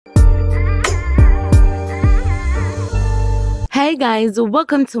Hey guys,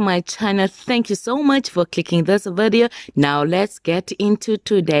 welcome to my channel. Thank you so much for clicking this video. Now let's get into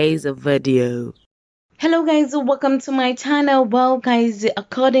today's video. Hello guys, welcome to my channel. Well guys,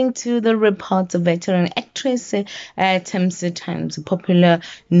 according to the reports, veteran actress Thamsi Times, popular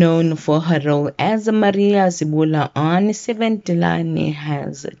known for her role as Maria Zibula on Seven Laan,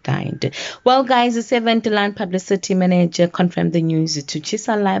 has died. Well guys, Seven Laan publicity manager confirmed the news to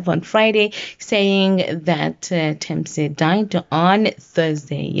Chisa Live on Friday, saying that Thamsi died on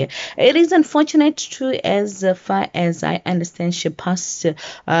Thursday. It is unfortunate too, as far as I understand she passed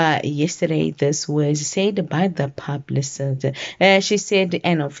yesterday. This was said by the publicist. She said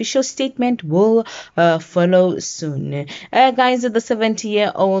an official statement will follow soon. Guys, the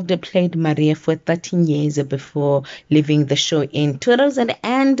 70-year-old played Maria for 13 years before leaving the show in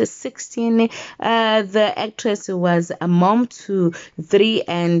 2016. The actress was a mom to 3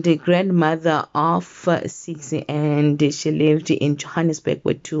 and a grandmother of 6, and she lived in Johannesburg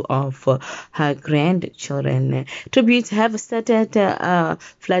with 2 of her grandchildren. Tributes have started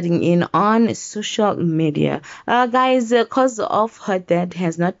flooding in on social media. Guys, cause of her death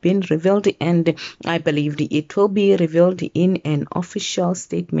has not been revealed, and I believe it will be revealed in an official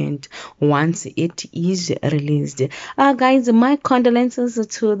statement once it is released. Guys, my condolences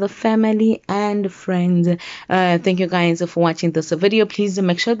to the family and friends. Thank you guys for watching this video. Please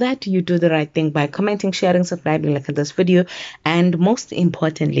make sure that you do the right thing by commenting, sharing, subscribing, liking this video, and most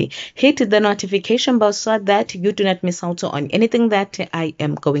importantly, hit the notification bell so that you do not miss out on anything that I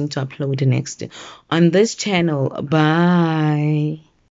am going to upload next on this channel. Bye.